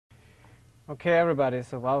Okay, everybody,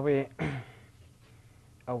 so while we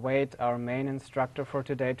await our main instructor for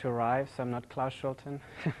today to arrive, so I'm not Klaus Schulten,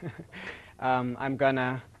 I'm going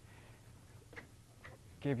to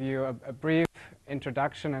give you a brief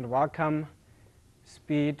introduction and welcome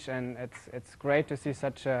speech, and it's great to see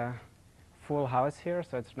such a full house here,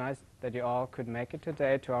 so it's nice that you all could make it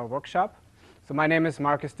today to our workshop. So my name is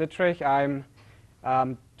Markus Dittrich. I'm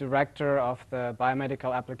Director of the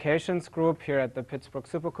Biomedical Applications Group here at the Pittsburgh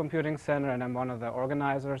Supercomputing Center, and I'm one of the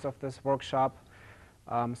organizers of this workshop.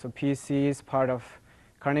 So PC is part of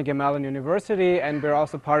Carnegie Mellon University, and we're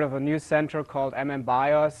also part of a new center called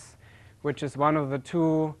BIOS, which is one of the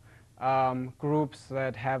two groups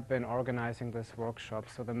that have been organizing this workshop.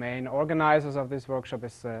 So the main organizers of this workshop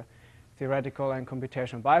is the Theoretical and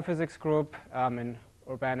Computational Biophysics Group in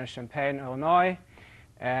Urbana-Champaign, Illinois,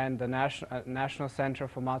 and the National Center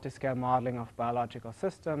for Multiscale Modeling of Biological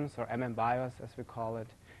Systems, or BIOS as we call it,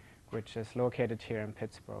 which is located here in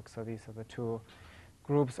Pittsburgh. So these are the two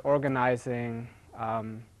groups organizing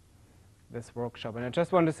this workshop. And I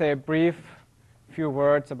just want to say a brief few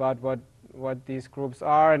words about what these groups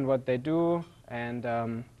are and what they do,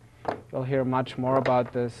 and you'll hear much more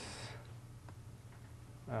about this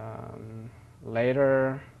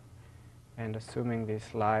later. And assuming these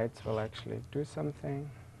slides will actually do something.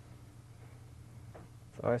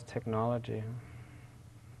 It's always technology.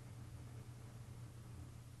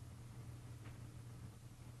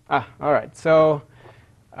 All right. So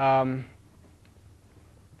the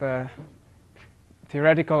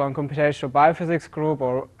Theoretical and Computational Biophysics Group,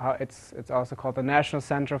 or it's also called the National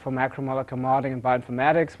Center for Macromolecular Modeling and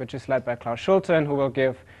Bioinformatics, which is led by Klaus Schulten, who will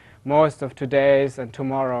give most of today's and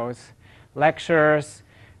tomorrow's lectures.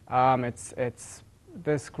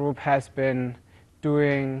 This group has been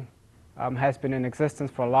in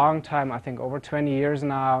existence for a long time, I think over 20 years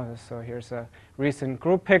now. So here's a recent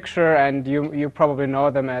group picture, and you probably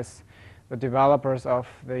know them as the developers of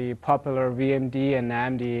the popular VMD and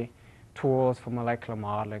NAMD tools for molecular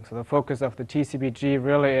modeling. So the focus of the TCBG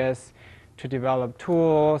really is to develop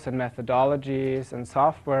tools and methodologies and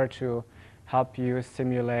software to help you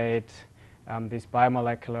simulate these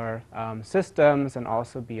biomolecular systems, and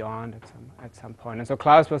also beyond at some point. And so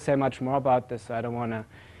Klaus will say much more about this, so I don't want to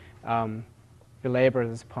belabor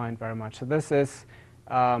this point very much. So this is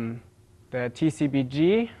the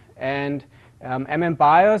TCBG, and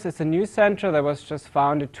BIOS is a new center that was just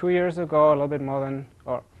founded 2 years ago, a little bit more than,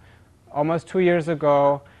 or almost 2 years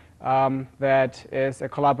ago, that is a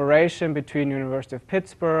collaboration between University of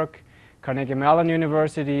Pittsburgh, Carnegie Mellon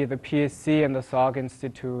University, the PSC, and the Salk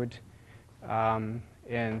Institute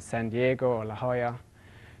in San Diego or La Jolla.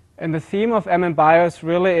 And the theme of BIOS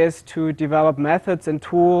really is to develop methods and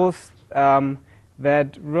tools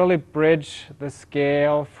that really bridge the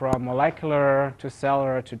scale from molecular to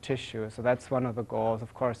cellular to tissue. So that's one of the goals.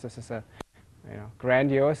 Of course, this is a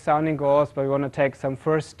grandiose sounding goals, but we want to take some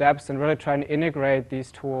first steps and really try and integrate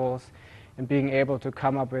these tools and being able to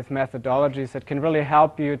come up with methodologies that can really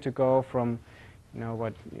help you to go from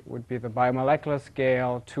what would be the biomolecular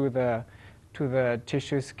scale to the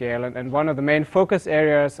tissue scale. And one of the main focus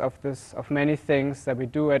areas of many things that we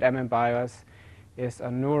do at BIOS is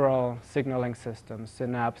a neural signaling system,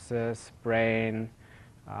 synapses, brain,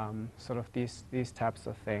 sort of these types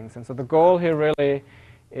of things. And so the goal here really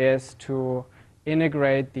is to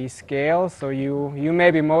integrate these scales. So you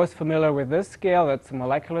may be most familiar with this scale. That's a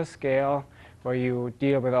molecular scale where you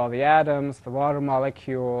deal with all the atoms, the water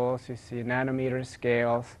molecules, you see nanometer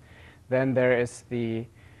scales. Then there is the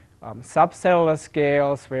subcellular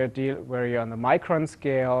scales where you're on the micron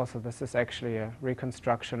scale. So this is actually a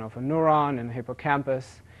reconstruction of a neuron in the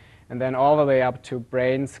hippocampus. And then all the way up to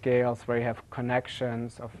brain scales where you have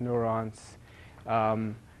connections of neurons.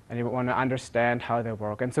 And you want to understand how they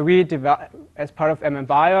work. And so we develop, as part of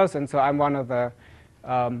BIOS, and so I'm one of the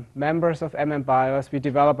members of BIOS, we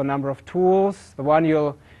develop a number of tools. The one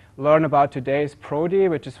you'll learn about today is PRODI,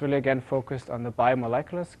 which is really, again, focused on the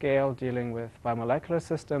biomolecular scale, dealing with biomolecular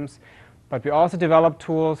systems. But we also develop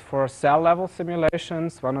tools for cell-level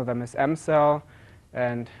simulations. One of them is MCell,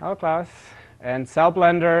 and hello, Klaus, and Cell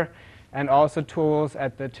Blender, and also tools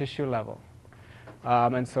at the tissue level.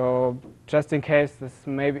 And so just in case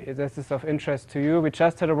this is of interest to you, we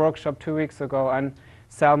just had a workshop 2 weeks ago on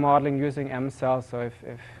cell modeling using MCell. So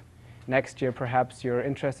if next year perhaps you're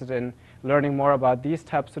interested in learning more about these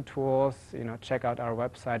types of tools, check out our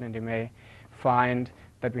website, and you may find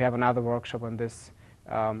that we have another workshop on this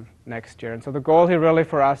next year. And so the goal here really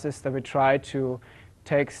for us is that we try to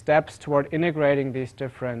take steps toward integrating these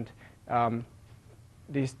different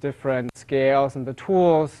scales and the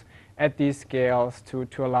tools at these scales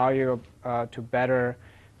to allow you to better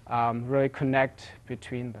really connect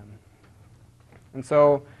between them. And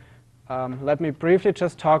so let me briefly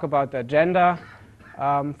just talk about the agenda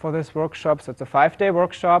for this workshop. So it's a 5-day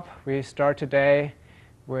workshop. We start today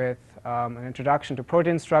with an introduction to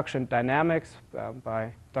protein structure and dynamics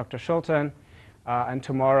by Dr. Schulten. And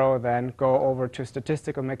tomorrow then go over to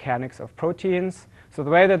statistical mechanics of proteins. So the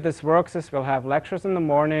way that this works is we'll have lectures in the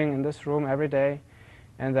morning in this room every day.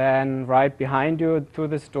 And then right behind you through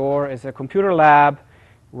this door is a computer lab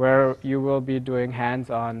where you will be doing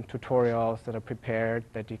hands-on tutorials that are prepared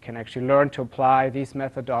that you can actually learn to apply these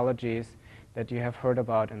methodologies that you have heard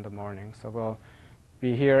about in the morning. So we'll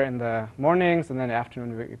be here in the mornings, and then in the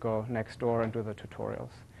afternoon we go next door and do the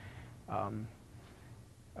tutorials.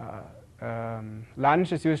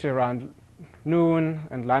 Lunch is usually around noon,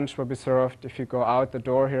 and lunch will be served. If you go out the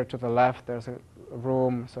door here to the left, there's a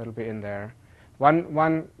room, so it'll be in there.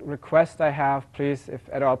 One request I have, please, if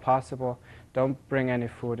at all possible, don't bring any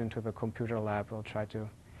food into the computer lab. We'll try to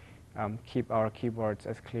keep our keyboards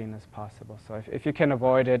as clean as possible. So if you can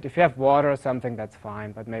avoid it, if you have water or something, that's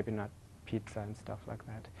fine, but maybe not pizza and stuff like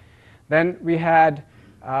that. Then we had,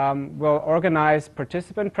 we'll organize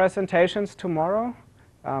participant presentations tomorrow.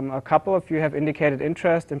 A couple of you have indicated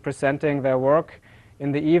interest in presenting their work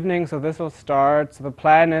in the evening, so this will start. So the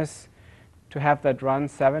plan is to have that run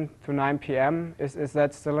 7 to 9 p.m. Is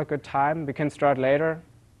that still a good time? We can start later.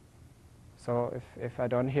 So if I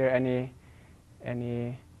don't hear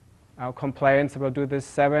any complaints, we'll do this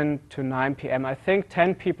 7 to 9 p.m. I think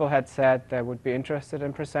 10 people had said they would be interested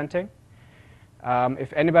in presenting.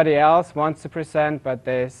 If anybody else wants to present, but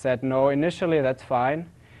they said no initially, that's fine.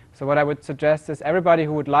 So what I would suggest is everybody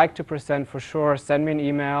who would like to present, for sure, send me an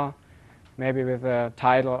email, maybe with a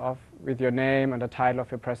title with your name and the title of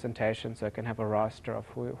your presentation, so I can have a roster of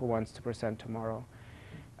who wants to present tomorrow.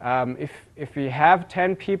 If we have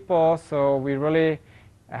 10 people, so we really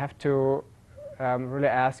have to really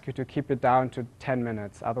ask you to keep it down to 10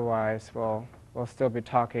 minutes. Otherwise, we'll still be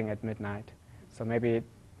talking at midnight. So maybe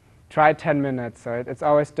try 10 minutes. So it's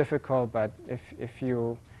always difficult, but if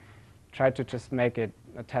you try to just make it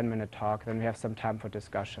a 10-minute talk, then we have some time for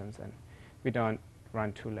discussions and we don't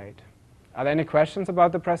run too late. Are there any questions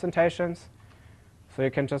about the presentations? So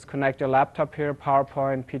you can just connect your laptop here,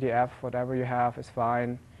 PowerPoint, PDF, whatever you have is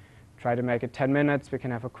fine. Try to make it 10 minutes. We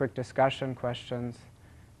can have a quick discussion, questions.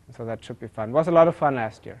 So that should be fun. It was a lot of fun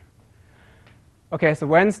last year. Okay, so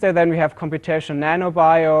Wednesday then we have computational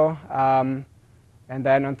nanobio. And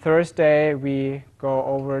then on Thursday we go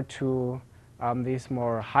over to these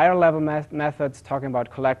more higher level methods, talking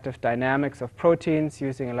about collective dynamics of proteins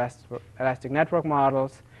using elastic network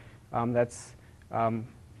models. That's going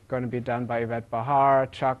to be done by Yvette Bahar,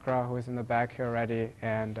 Chakra, who is in the back here already,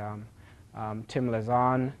 and Tim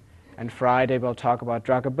Lazon. And Friday we'll talk about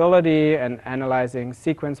druggability and analyzing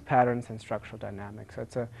sequence patterns and structural dynamics. So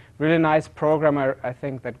it's a really nice program, I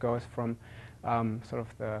think, that goes from sort of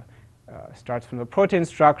the starts from the protein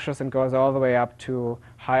structures and goes all the way up to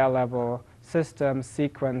higher level systems,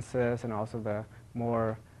 sequences, and also the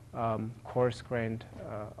more coarse-grained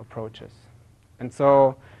approaches. And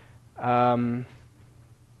so are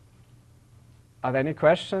there any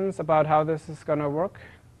questions about how this is going to work?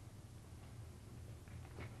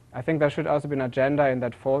 I think there should also be an agenda in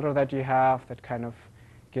that folder that you have that kind of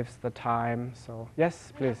gives the time. So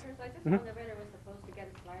yes, please. So I just wondered whether we're supposed to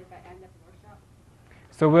get a slide by end of the workshop.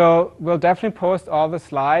 So we'll definitely post all the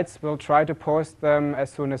slides. We'll try to post them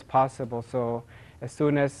as soon as possible. So as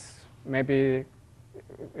soon as maybe,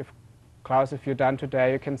 if Klaus, if you're done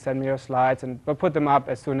today, you can send me your slides, and we'll put them up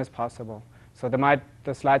as soon as possible. So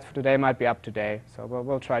the slides for today might be up today. So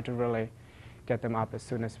we'll try to really get them up as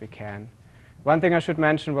soon as we can. One thing I should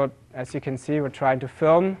mention, as you can see, we're trying to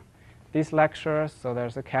film these lectures. So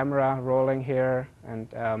there's a camera rolling here,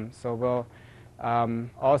 and so we'll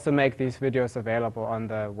also make these videos available on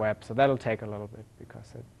the web. So that'll take a little bit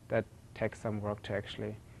because that takes some work to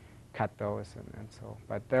actually cut those and so.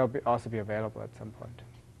 But they'll also be available at some point.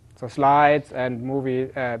 So slides and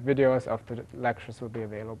videos of the lectures will be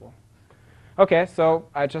available. Okay, so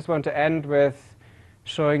I just want to end with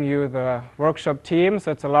showing you the workshop team.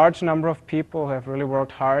 So it's a large number of people who have really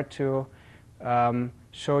worked hard to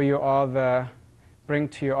show you bring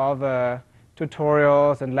to you all the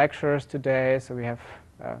tutorials and lectures today. So we have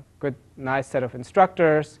a good, nice set of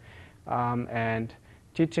instructors and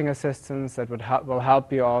teaching assistants that will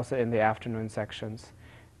help you also in the afternoon sections.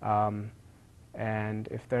 And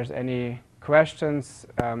if there's any questions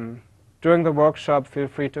during the workshop, feel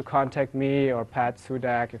free to contact me or Pat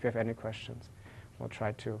Sudak if you have any questions. We'll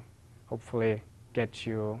try to hopefully get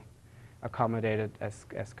you accommodated as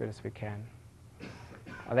good as we can.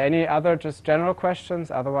 Are there any other just general questions?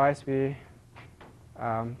 Otherwise, we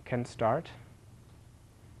can start.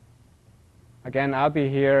 Again, I'll be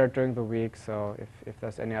here during the week, so if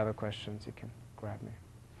there's any other questions, you can grab me.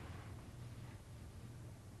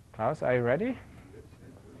 Klaus, are you ready?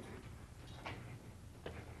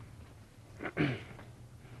 So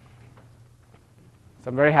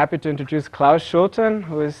I'm very happy to introduce Klaus Schulten,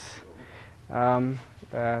 who is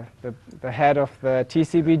the head of the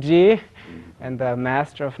TCBG and the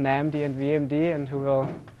master of NAMD and VMD, and who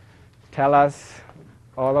will tell us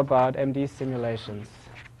all about MD simulations.